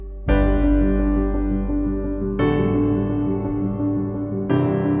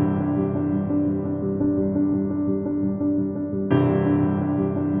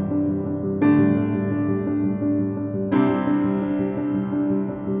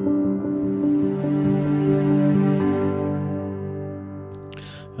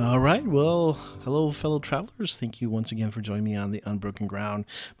right. Well, hello, fellow travelers. Thank you once again for joining me on the Unbroken Ground.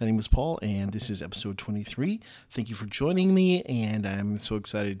 My name is Paul, and this is episode 23. Thank you for joining me, and I'm so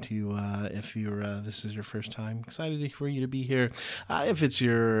excited to, if this is your first time, excited for you to be here. If it's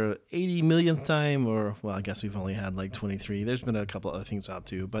your 80 millionth time, or, well, I guess we've only had like 23. There's been a couple other things out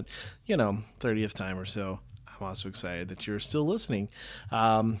too, but, 30th time or so. I'm also excited that you're still listening.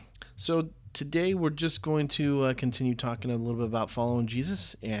 So today we're just going to continue talking a little bit about following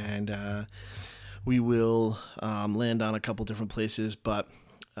Jesus, and we will land on a couple different places. But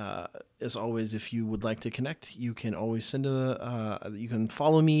as always, if you would like to connect, you can always you can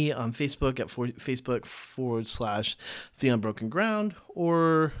follow me on Facebook at Facebook /The Unbroken Ground,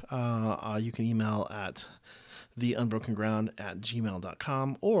 or you can email at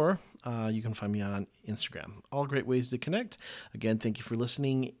theunbrokenground@gmail.com, or you can find me on Instagram. All great ways to connect. Again, thank you for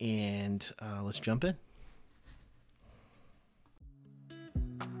listening, and let's jump in.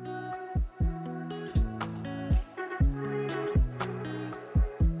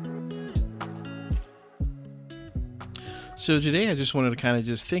 So today I just wanted to kind of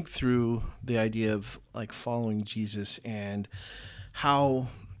just think through the idea of like following Jesus and how,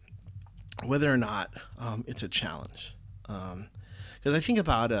 whether or not it's a challenge. Because I think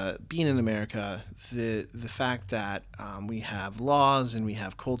about being in America, the fact that we have laws and we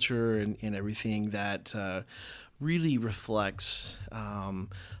have culture and everything that really reflects a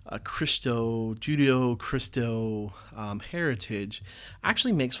Judeo-Christo heritage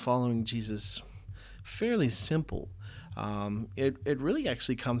actually makes following Jesus fairly simple. It really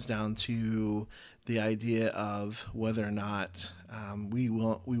actually comes down to the idea of whether or not we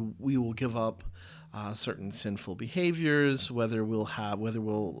will give up certain sinful behaviors, whether we'll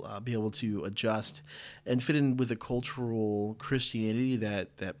be able to adjust and fit in with the cultural Christianity that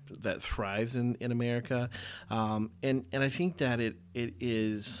thrives in America, and I think that it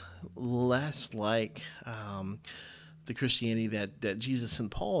is less like the Christianity that Jesus and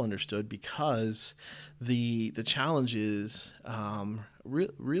Paul understood, because the challenges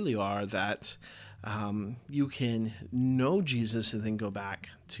really are that you can know Jesus and then go back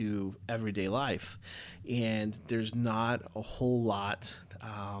to everyday life, and there's not a whole lot.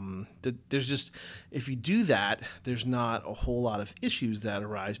 If you do that, there's not a whole lot of issues that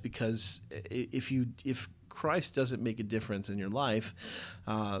arise, because if Christ doesn't make a difference in your life,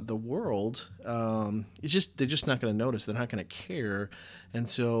 the world they're just not going to notice. They're not going to care, and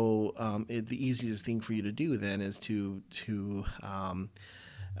so the easiest thing for you to do then is to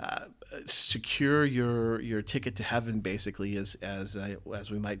secure your ticket to heaven, basically, as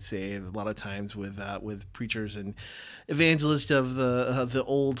we might say a lot of times with preachers and evangelists of the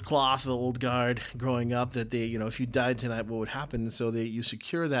old cloth, the old guard growing up, that they, if you died tonight, what would happen? So you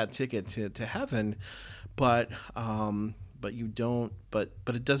secure that ticket to heaven, but you don't. But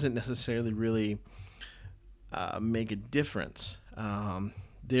it doesn't necessarily really make a difference.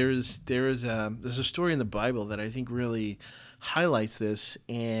 There's a story in the Bible that I think really highlights this,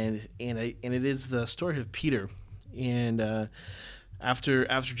 and it is the story of Peter, and after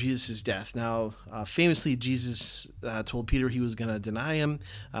Jesus' death. Now, famously, Jesus told Peter he was going to deny him.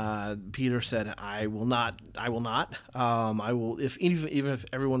 Peter said, "I will not. I will, even if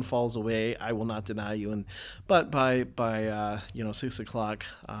everyone falls away, I will not deny you." But by 6:00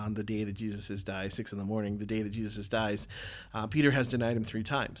 on the day that Jesus dies, 6 a.m, the day that Jesus dies, Peter has denied him 3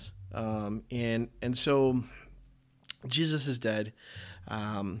 times, and so Jesus is dead.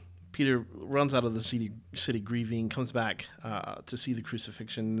 Peter runs out of the city grieving, comes back to see the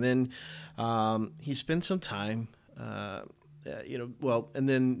crucifixion. And then he spends some time, and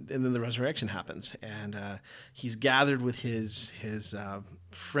then the resurrection happens, and he's gathered with his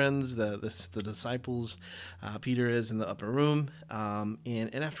friends, the disciples. Peter is in the upper room,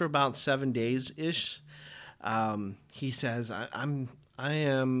 and after about 7 days ish, he says, "I'm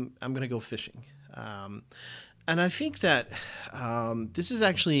going to go fishing." And I think that this is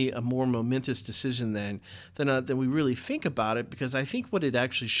actually a more momentous decision than we really think about it, because I think what it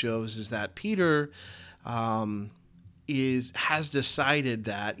actually shows is that Peter has decided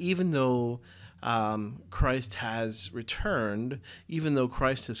that even though Christ has returned, even though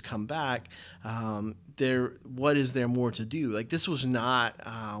Christ has come back, what is there more to do? Like, this was not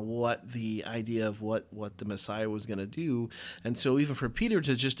what the idea of what the Messiah was going to do. And so even for Peter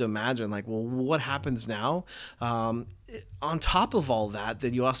to just imagine, like, well, what happens now? On top of all that,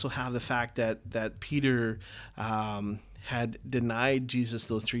 then you also have the fact that Peter had denied Jesus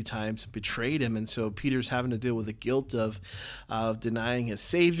those 3 times, betrayed him, and so Peter's having to deal with the guilt of denying his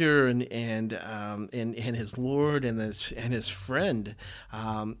Savior and his Lord and his friend,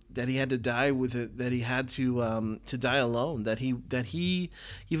 that he had to die with it, that he had to die alone, that he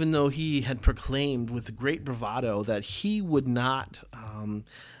even though he had proclaimed with great bravado that he would not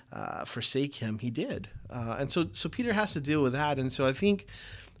forsake him, he did, and so Peter has to deal with that, and so I think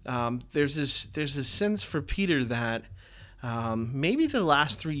there's this sense for Peter that maybe the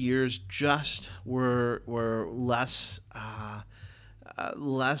last 3 years just were less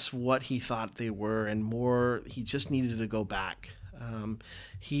what he thought they were, and more he just needed to go back.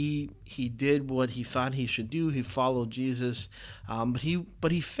 He did what he thought he should do. He followed Jesus, but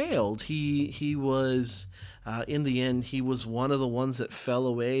he failed. He was in the end, he was one of the ones that fell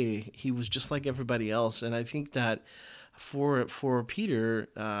away. He was just like everybody else, and I think that for Peter,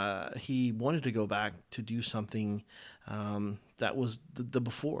 he wanted to go back to do something that was the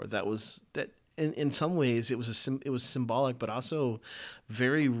before. That in some ways it was symbolic, but also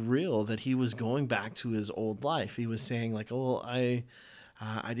very real, that he was going back to his old life. He was saying like, "Oh, I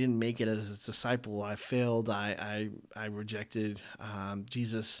didn't make it as a disciple. I failed. I rejected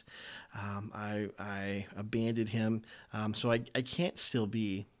Jesus. I abandoned him. So I can't still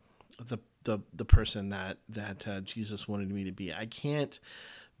be the person that Jesus wanted me to be. I can't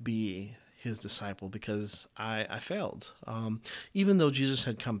be his disciple because I failed." Even though Jesus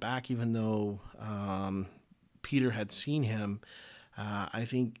had come back, even though Peter had seen him, I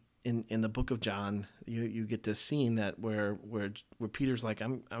think in the book of John, you get this scene that where Peter's like,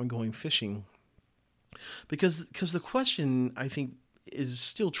 I'm going fishing, because the question, I think, is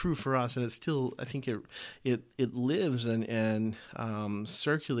still true for us, and it's still, I think it lives and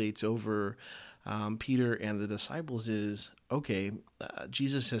circulates over Peter and the disciples, is, okay,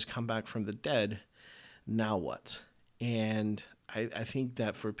 Jesus has come back from the dead, now what? And I think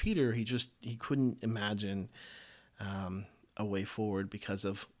that for Peter, he couldn't imagine a way forward because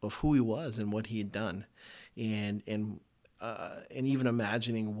of who he was and what he had done, and even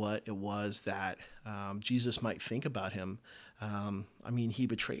imagining what it was that Jesus might think about him. I mean, he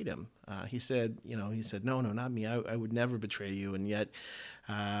betrayed him. He said, no, not me. I would never betray you. And yet,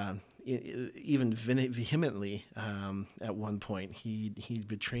 even vehemently, at one point, he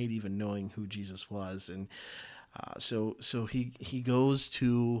betrayed even knowing who Jesus was. And so he goes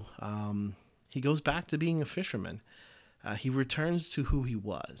back to being a fisherman. He returns to who he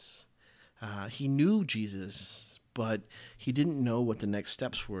was. He knew Jesus, but he didn't know what the next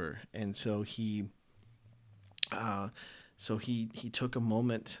steps were, and so he took a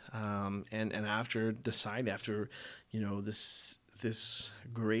moment, and after this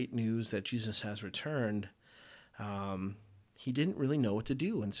great news that Jesus has returned, he didn't really know what to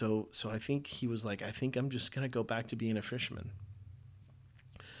do, and so I think he was like, I think I'm just gonna go back to being a fisherman.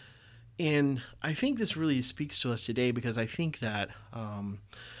 And I think this really speaks to us today, because I think that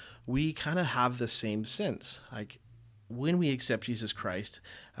we kind of have the same sense. Like, when we accept Jesus Christ,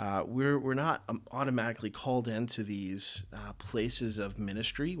 we're not automatically called into these places of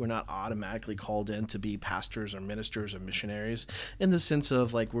ministry. We're not automatically called in to be pastors or ministers or missionaries, in the sense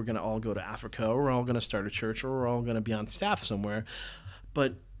of like we're going to all go to Africa, or we're all going to start a church, or we're all going to be on staff somewhere.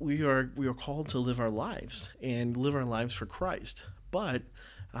 But we are called to live our lives and live our lives for Christ. But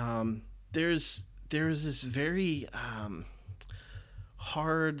there's this very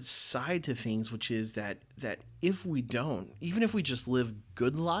hard side to things, which is that if we don't, even if we just live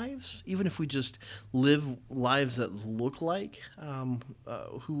good lives, even if we just live lives that look like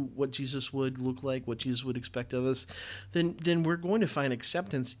what Jesus would look like, what Jesus would expect of us, then we're going to find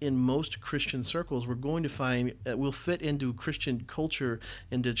acceptance in most Christian circles. We're going to find we'll fit into Christian culture,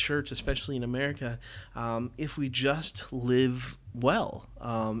 into church, especially in America, if we just live well,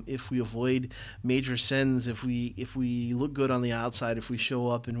 if we avoid major sins, if we look good on the outside, if we show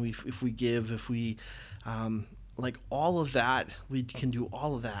up and if we give, if we like all of that, we can do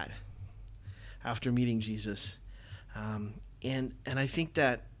all of that after meeting Jesus, and I think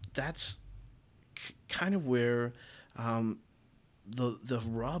that's kind of where the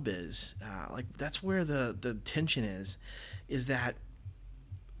rub is. Like, that's where the tension is that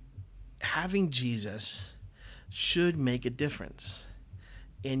having Jesus should make a difference,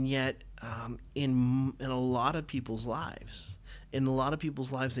 and yet in a lot of people's lives, in a lot of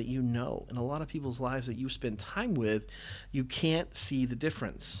people's lives that you know, in a lot of people's lives that you spend time with, you can't see the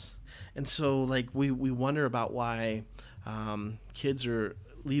difference. And so, like, we wonder about why kids are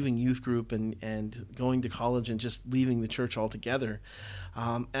leaving youth group and going to college and just leaving the church altogether.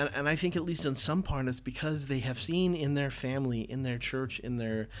 And I think, at least in some part, it's because they have seen in their family, in their church,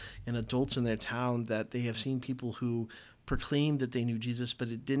 in adults in their town, that they have seen people who proclaimed that they knew Jesus, but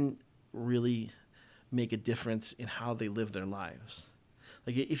it didn't really make a difference in how they live their lives.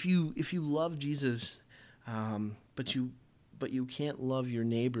 Like if you love Jesus, but you can't love your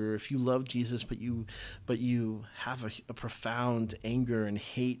neighbor. If you love Jesus, but you have a profound anger and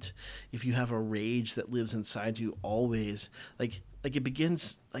hate. If you have a rage that lives inside you always, like it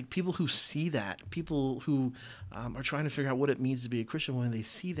begins, like people who see that, people who are trying to figure out what it means to be a Christian, when they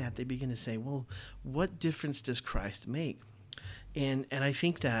see that, they begin to say, well, what difference does Christ make? And I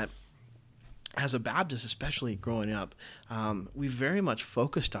think that as a Baptist, especially growing up, we very much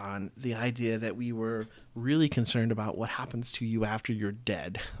focused on the idea that we were really concerned about what happens to you after you're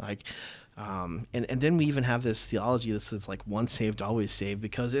dead. Like, and then we even have this theology that says like once saved, always saved,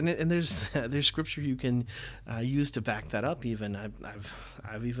 because and there's there's scripture you can use to back that up. Even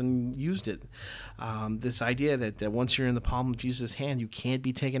I've even used it. This idea that once you're in the palm of Jesus' hand, you can't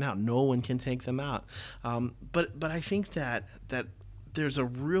be taken out. No one can take them out. But I think that there's a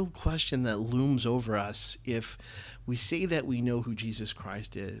real question that looms over us if we say that we know who Jesus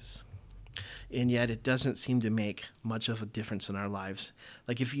Christ is, and yet it doesn't seem to make much of a difference in our lives.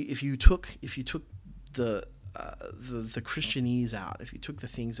 Like if you took the Christianese out, if you took the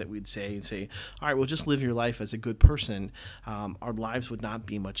things that we'd say and say, all right, well, just live your life as a good person, our lives would not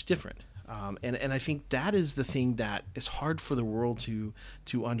be much different. And I think that is the thing that is hard for the world to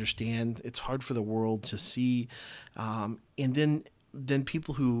understand. It's hard for the world to see, and then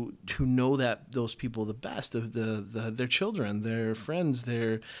people who know that those people the best, their children, their friends,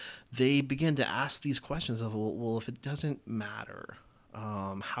 they begin to ask these questions of, well, if it doesn't matter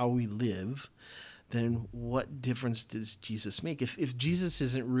how we live, then what difference does Jesus make? If Jesus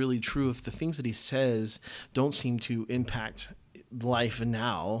isn't really true, if the things that he says don't seem to impact life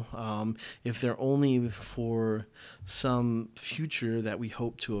now, if they're only for some future that we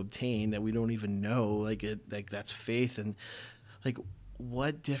hope to obtain that we don't even know, like that's faith, and like,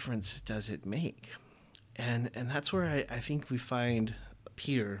 what difference does it make? And that's where I think we find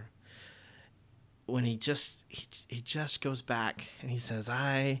Peter when he just goes back and he says,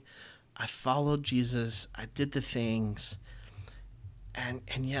 I followed Jesus, I did the things, and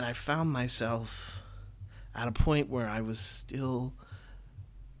yet I found myself at a point where I was still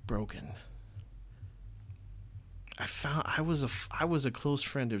broken. I was a close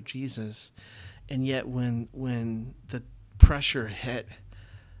friend of Jesus, and yet when the pressure hit,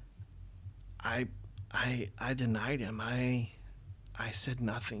 I denied him. I said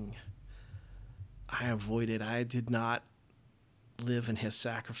nothing. I avoided. I did not live in his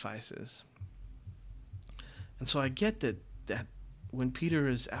sacrifices. And so I get that when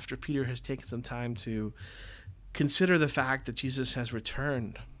after Peter has taken some time to consider the fact that Jesus has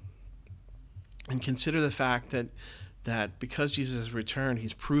returned, and consider the fact that because Jesus has returned,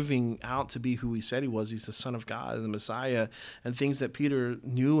 he's proving out to be who he said he was. He's the Son of God, the Messiah, and things that Peter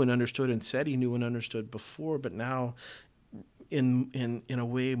knew and understood and said he knew and understood before, but now in a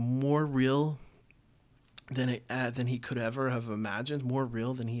way more real than he could ever have imagined, more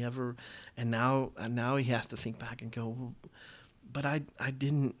real than he ever. And now he has to think back and go, well, but I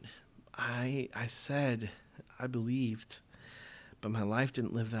didn't. I said I believed, but my life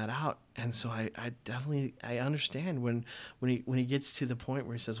didn't live that out. And so I definitely understand when he gets to the point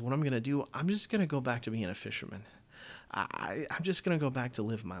where he says, what I'm going to do, I'm just going to go back to being a fisherman. I'm just going to go back to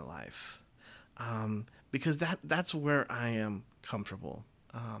live my life, because that's where I am comfortable.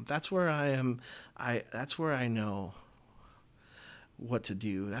 That's where I am. That's where I know what to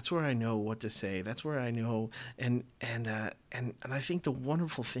do. That's where I know what to say. That's where I know. And I think the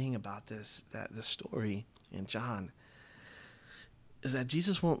wonderful thing about this story in John is that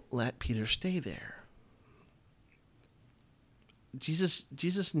Jesus won't let Peter stay there. Jesus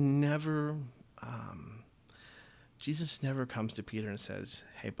never comes to Peter and says,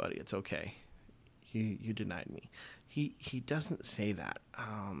 "Hey, buddy, it's okay. You denied me." He doesn't say that.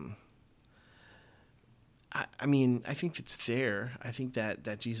 I mean, I think it's there. I think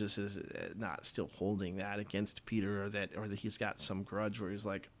that Jesus is not still holding that against Peter, or that he's got some grudge where he's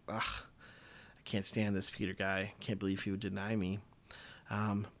like, ugh, I can't stand this Peter guy. Can't believe he would deny me.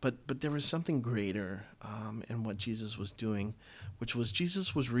 But there was something greater in what Jesus was doing, which was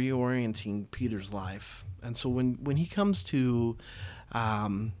Jesus was reorienting Peter's life. And so when he comes to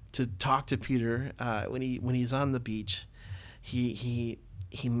talk to Peter, when he's on the beach, he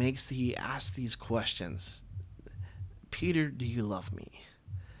asks these questions. Peter, do you love me?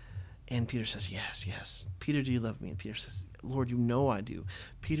 And Peter says, yes, yes. Peter, do you love me? And Peter says, Lord, you know I do.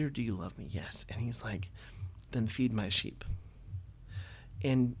 Peter, do you love me? Yes. And he's like, then feed my sheep.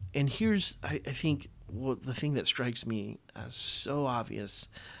 And here's, I think, the thing that strikes me as so obvious,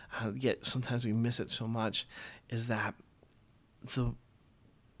 yet sometimes we miss it so much, is that the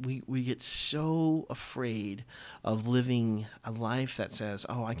we get so afraid of living a life that says,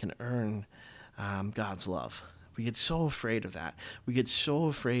 "Oh, I can earn God's love." We get so afraid of that. We get so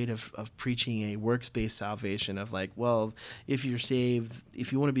afraid of preaching a works-based salvation of like, well, if you're saved,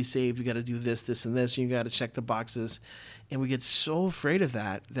 if you want to be saved, you got to do this, this, and this. You got to check the boxes. And we get so afraid of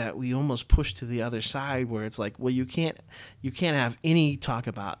that we almost push to the other side where it's like, well, you can't have any talk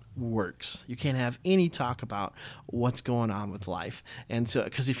about works. You can't have any talk about what's going on with life. And so,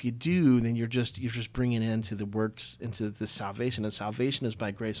 because if you do, then you're just bringing into the works, into the salvation. And salvation is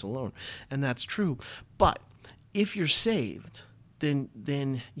by grace alone. And that's true. But if you're saved,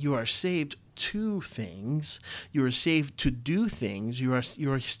 then you are saved to things. You are saved to do things. You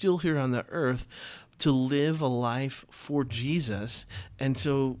are still here on the earth to live a life for Jesus. And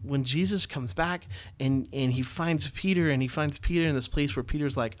so when Jesus comes back and he finds Peter in this place where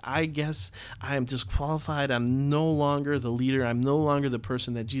Peter's like, I guess I am disqualified. I'm no longer the leader. I'm no longer the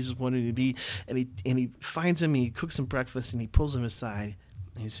person that Jesus wanted me to be. And he finds him, and he cooks him breakfast, and he pulls him aside.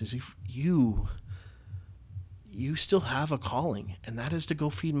 And he says, you still have a calling, and that is to go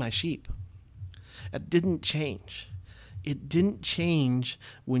feed my sheep. It didn't change. It didn't change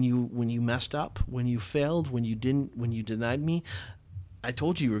when you messed up, when you failed, when you denied me. I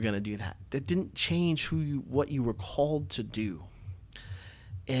told you were going to do that. That didn't change what you were called to do.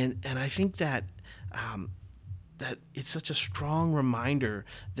 And I think that that it's such a strong reminder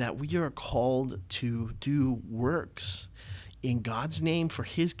that we are called to do works in God's name, for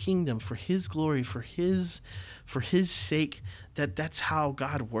his kingdom, for his glory, for his sake. That's how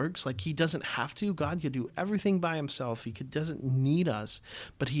God works. Like, he doesn't have to. God could do everything by himself. He doesn't need us,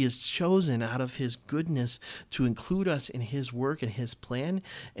 but he has chosen out of his goodness to include us in his work and his plan.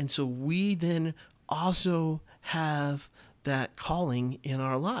 And so we then also have that calling in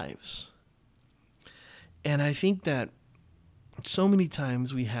our lives. And I think that so many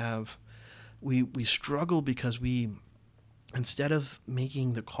times we struggle because instead of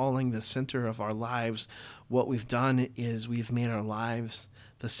making the calling the center of our lives, what we've done is we've made our lives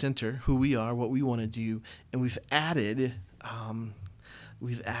the center, who we are, what we want to do, and we've added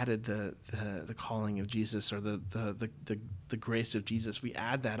the calling of Jesus, or the grace of Jesus. We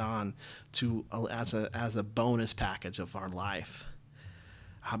add that on to as a bonus package of our life.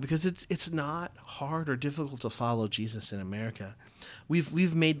 Because it's not hard or difficult to follow Jesus in America.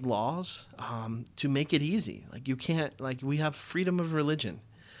 We've made laws to make it easy. Like, you can't, like, we have freedom of religion,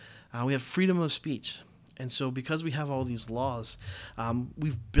 we have freedom of speech, and so because we have all these laws,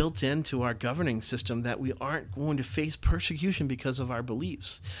 we've built into our governing system that we aren't going to face persecution because of our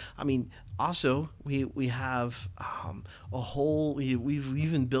beliefs. I mean, also we have we've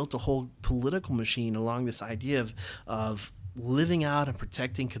even built a whole political machine along this idea of living out and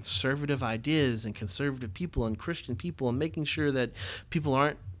protecting conservative ideas and conservative people and Christian people, and making sure that people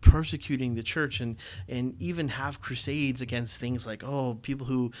aren't persecuting the church, and even have crusades against things like, oh, people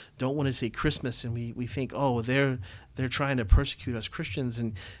who don't want to say Christmas, and we think, oh, they're trying to persecute us Christians,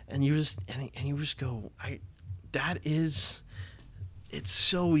 and you just go, it's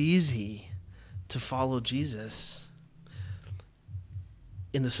so easy to follow Jesus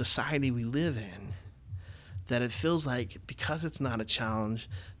in the society we live in, that it feels like, because it's not a challenge,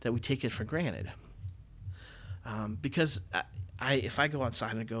 that we take it for granted. Because if I go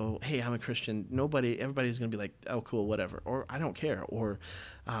outside and go, hey, I'm a Christian, everybody's going to be like, oh, cool, whatever, or I don't care, or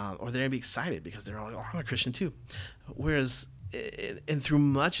they're going to be excited because they're all like, oh, I'm a Christian too. Whereas, and through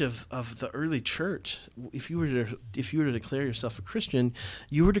much of the early church, if you were to declare yourself a Christian,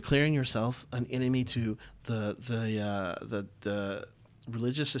 you were declaring yourself an enemy to the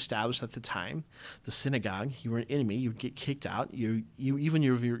religious established at the time, the synagogue. You were an enemy. You would get kicked out. Your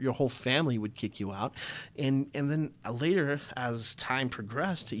whole family would kick you out, and then later, as time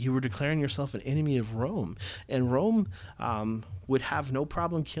progressed, you were declaring yourself an enemy of Rome, and Rome would have no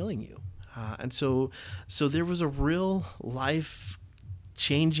problem killing you. And so there was a real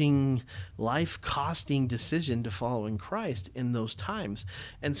life-changing, life-costing decision to following Christ in those times.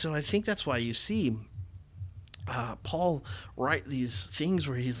 And so I think that's why you see Paul write these things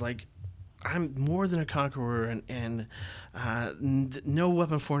where he's like, I'm more than a conqueror, and no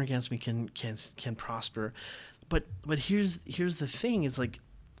weapon formed against me can prosper. But here's the thing: is like,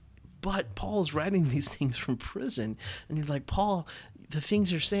 but Paul is writing these things from prison, and you're like, Paul, the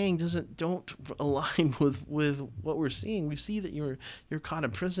things you're saying don't align with what we're seeing. We see that you're caught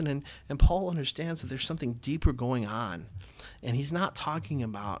in prison, and Paul understands that there's something deeper going on, and he's not talking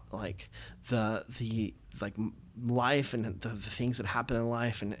about like the life and the things that happen in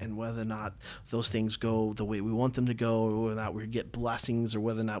life, and whether or not those things go the way we want them to go, or whether or not we get blessings, or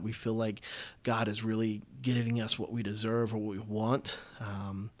whether or not we feel like God is really giving us what we deserve or what we want.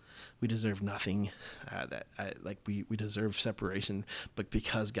 We deserve nothing. We deserve separation, but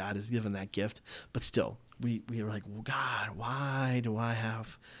because God has given that gift. But still, we are like, well, God, why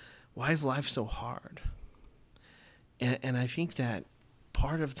is life so hard? And I think that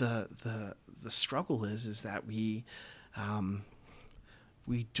part of the struggle is that we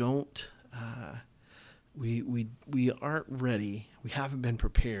aren't ready. We haven't been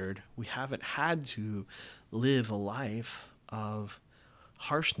prepared. We haven't had to live a life of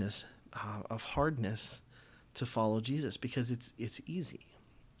harshness, of hardness, to follow Jesus, because it's easy.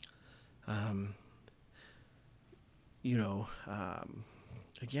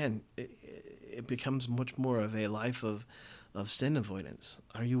 Again, it becomes much more of a life of sin avoidance.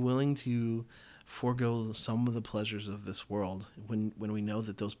 Are you willing to forego some of the pleasures of this world when we know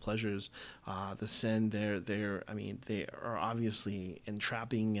that those pleasures, the sin, they are obviously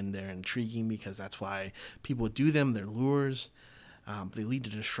entrapping and they're intriguing, because that's why people do them. They're lures. They lead to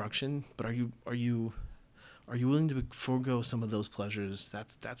destruction. But are you willing to forego some of those pleasures?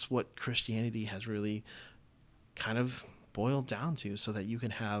 That's what Christianity has really kind of boiled down to, so that you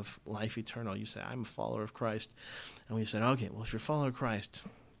can have life eternal. You say, I'm a follower of Christ. And we said, okay, well, if you're a follower of Christ,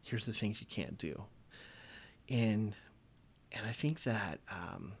 here's the things you can't do. And I think that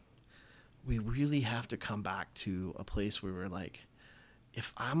we really have to come back to a place where we're like,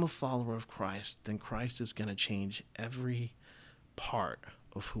 if I'm a follower of Christ, then Christ is going to change every part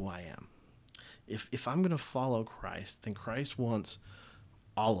of who I am. If I'm going to follow Christ, then Christ wants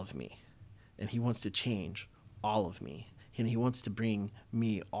all of me, and he wants to change all of me, and he wants to bring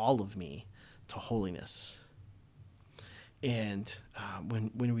me, all of me, to holiness. And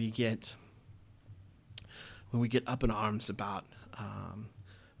when we get up in arms about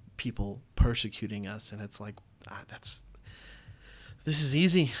people persecuting us, and it's like, this is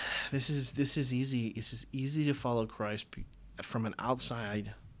easy. This is easy. This is easy to follow Christ from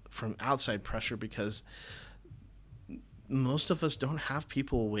outside pressure, because most of us don't have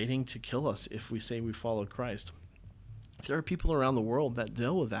people waiting to kill us if we say we follow Christ. There are people around the world that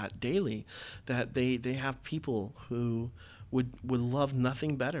deal with that daily, that they have people who would love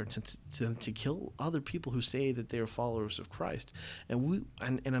nothing better to kill other people who say that they are followers of Christ. And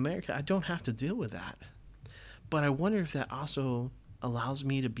in America, I don't have to deal with that. But I wonder if that also allows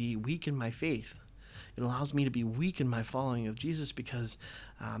me to be weak in my faith. It allows me to be weak in my following of Jesus, because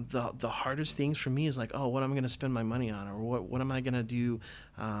the hardest things for me is like, oh, what am I going to spend my money on, or what am I going to do?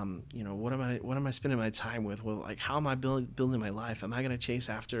 What am I spending my time with? Well, like, how am I building my life? Am I going to chase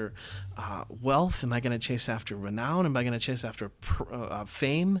after wealth? Am I going to chase after renown? Am I going to chase after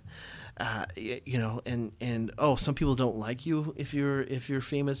fame? Some people don't like you if you're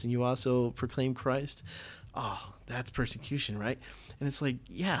famous and you also proclaim Christ. Oh, that's persecution, right? And it's like,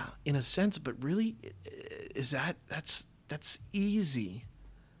 yeah, in a sense, but really, that's easy,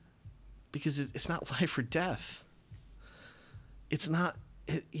 because it's not life or death. It's not,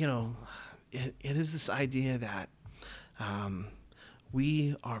 it is this idea that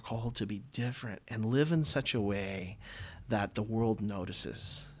we are called to be different and live in such a way that the world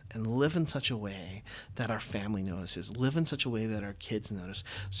notices, and live in such a way that our family notices, live in such a way that our kids notice,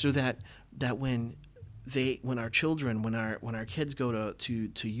 so that when our kids go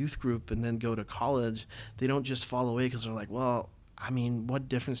to youth group and then go to college, they don't just fall away because they're like, well, I mean, what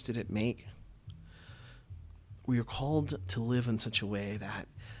difference did it make? We are called to live in such a way that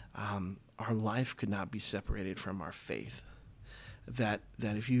our life could not be separated from our faith. That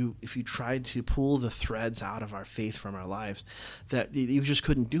if you tried to pull the threads out of our faith from our lives, that you just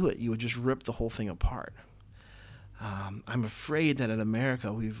couldn't do it. You would just rip the whole thing apart. I'm afraid that in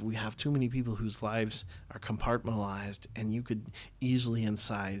America we have too many people whose lives are compartmentalized, and you could easily in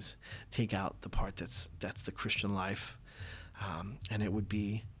size take out the part that's the Christian life, and it would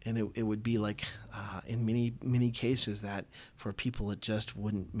be like in many cases that for people it just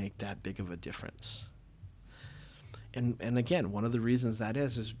wouldn't make that big of a difference. And again, one of the reasons that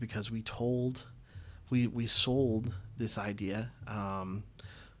is because we sold this idea.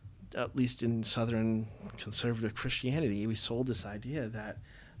 At least in Southern conservative Christianity, we sold this idea that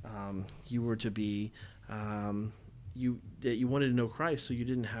you were to be that you wanted to know Christ, so you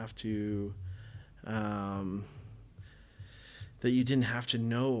didn't have to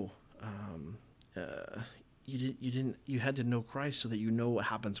know you had to know Christ so that you know what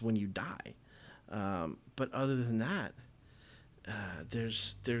happens when you die. But other than that,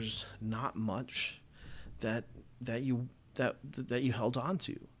 there's not much that you held on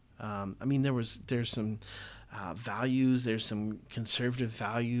to. There's some values. There's some conservative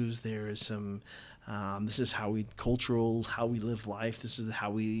values. There is some. This is how how we live life. This is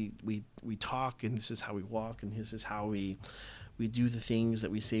how we talk, and this is how we walk, and this is how we do the things that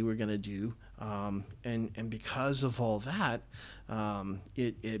we say we're going to do. And because of all that,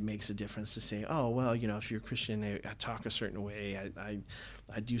 it makes a difference to say, oh, well, if you're a Christian, I talk a certain way,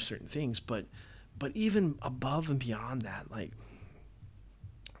 I do certain things. But even above and beyond that, like,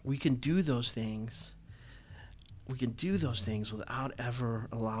 we can do those things. We can do those things without ever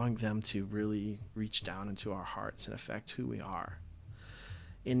allowing them to really reach down into our hearts and affect who we are.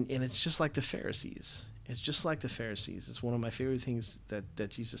 And it's just like the Pharisees. It's just like the Pharisees. It's one of my favorite things that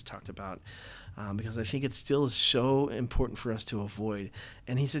Jesus talked about, because I think it still is so important for us to avoid.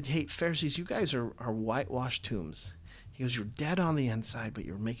 And he said, hey, Pharisees, you guys are whitewashed tombs. He goes, you're dead on the inside, but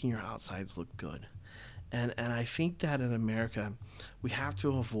you're making your outsides look good. And I think that in America, we have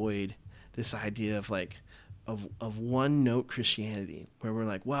to avoid this idea of of one note Christianity, where we're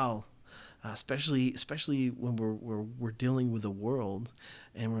like, well, especially when we're dealing with the world,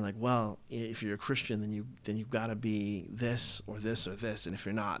 and we're like, well, if you're a Christian, then you've got to be this or this or this, and if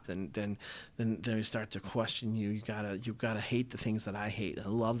you're not, then we start to question you. You've gotta hate the things that I hate and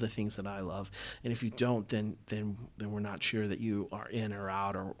love the things that I love, and if you don't, then we're not sure that you are in or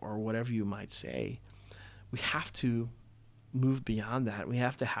out, or whatever you might say. We have to move beyond that. We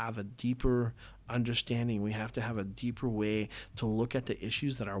have to have a deeper understanding. We have to have a deeper way to look at the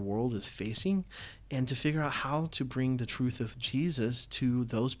issues that our world is facing, and to figure out how to bring the truth of Jesus to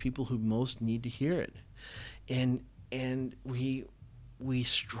those people who most need to hear it. And we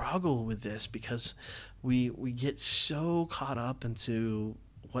struggle with this because we get so caught up into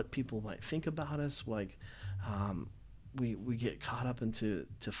what people might think about us, like we get caught up into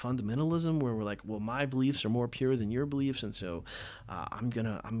fundamentalism, where we're like, well, my beliefs are more pure than your beliefs, and so I'm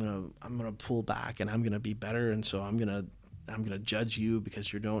gonna pull back, and I'm gonna be better, and so I'm gonna judge you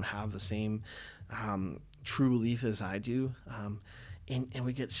because you don't have the same true belief as I do, and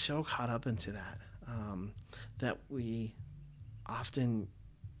we get so caught up into that that we often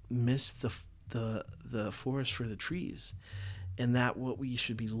miss the forest for the trees, and that what we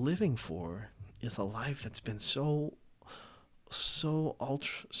should be living for is a life that's been so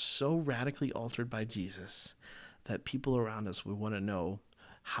radically altered by Jesus that people around us would want to know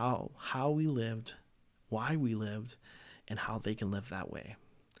how we lived, why we lived, and how they can live that way.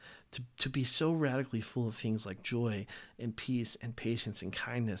 To be so radically full of things like joy and peace and patience and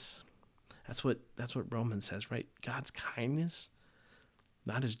kindness. That's what Romans says, right? God's kindness,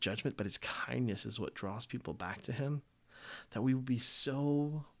 not his judgment, but his kindness is what draws people back to him. That we would be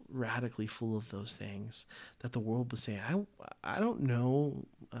so radically full of those things that the world would say, I don't know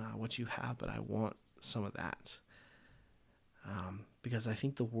what you have, but I want some of that. Because I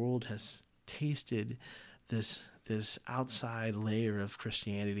think the world has tasted this outside layer of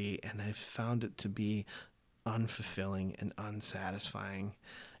Christianity, and they've found it to be unfulfilling and unsatisfying.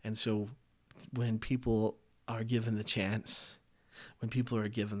 And so when people are given the chance, when people are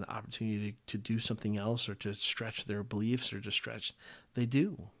given the opportunity to do something else, or to stretch their beliefs, or to stretch, they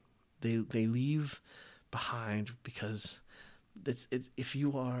do. They leave behind, because if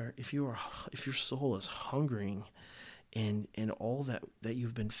your soul is hungering, and all that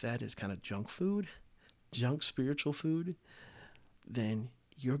you've been fed is kind of junk food, junk spiritual food, then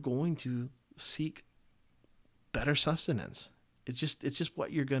you're going to seek better sustenance. It's just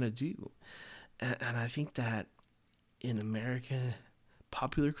what you're going to do. And I think that in American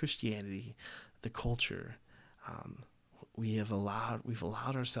popular Christianity, the culture, we've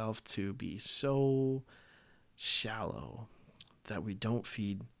allowed ourselves to be so shallow that we don't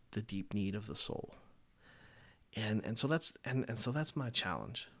feed the deep need of the soul. And so that's my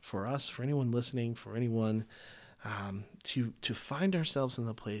challenge for us, for anyone listening, for anyone, to find ourselves in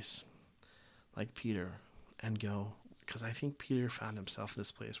the place like Peter, and go, because I think Peter found himself in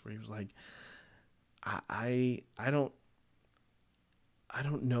this place where he was like, I don't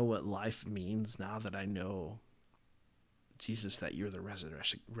know what life means now that I know, Jesus, that you're the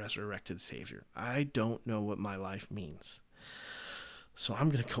resurrected Savior. I don't know what my life means. So I'm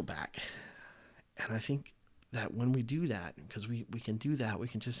going to go back. And I think that when we do that, because we can do that, we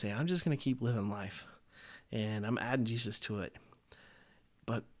can just say, I'm just going to keep living life, and I'm adding Jesus to it.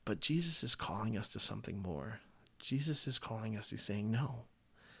 But Jesus is calling us to something more. Jesus is calling us. He's saying, no,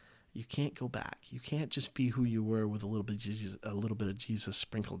 you can't go back. You can't just be who you were with a little bit of Jesus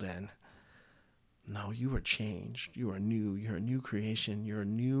sprinkled in. No, you are changed. You are new. You're a new creation. You're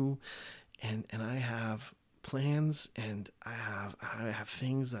new, and I have plans, and I have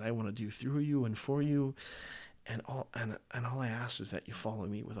things that I want to do through you and for you, and all I ask is that you follow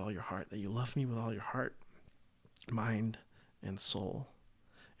me with all your heart, that you love me with all your heart, mind, and soul,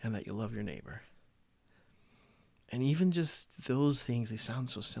 and that you love your neighbor. And even just those things, they sound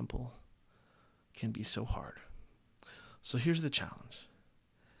so simple, can be so hard. So here's the challenge.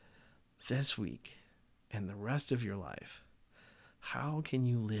 This week and the rest of your life, how can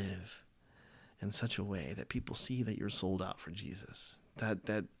you live in such a way that people see that you're sold out for Jesus?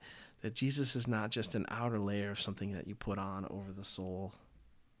 That Jesus is not just an outer layer of something that you put on over the soul,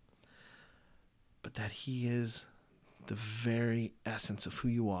 but that he is the very essence of who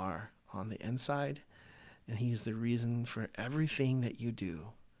you are on the inside, and he is the reason for everything that you do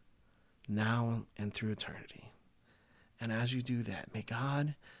now and through eternity. And as you do that, may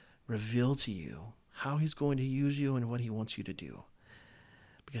God reveal to you how he's going to use you and what he wants you to do,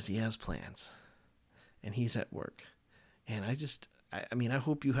 because he has plans and he's at work. And I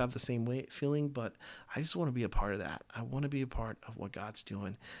hope you have the same feeling, but I just want to be a part of that. I want to be a part of what God's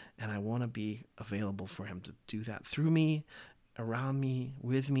doing, and I want to be available for him to do that through me, around me,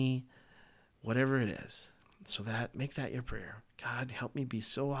 with me, whatever it is. So make that your prayer. God, help me be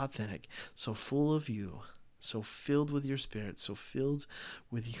so authentic, so full of you, so filled with your Spirit, so filled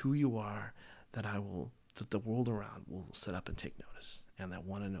with who you are, that the world around will sit up and take notice, and that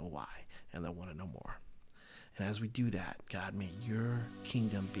want to know why, and that want to know more. And as we do that, God, may your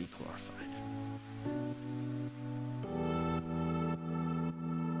kingdom be glorified.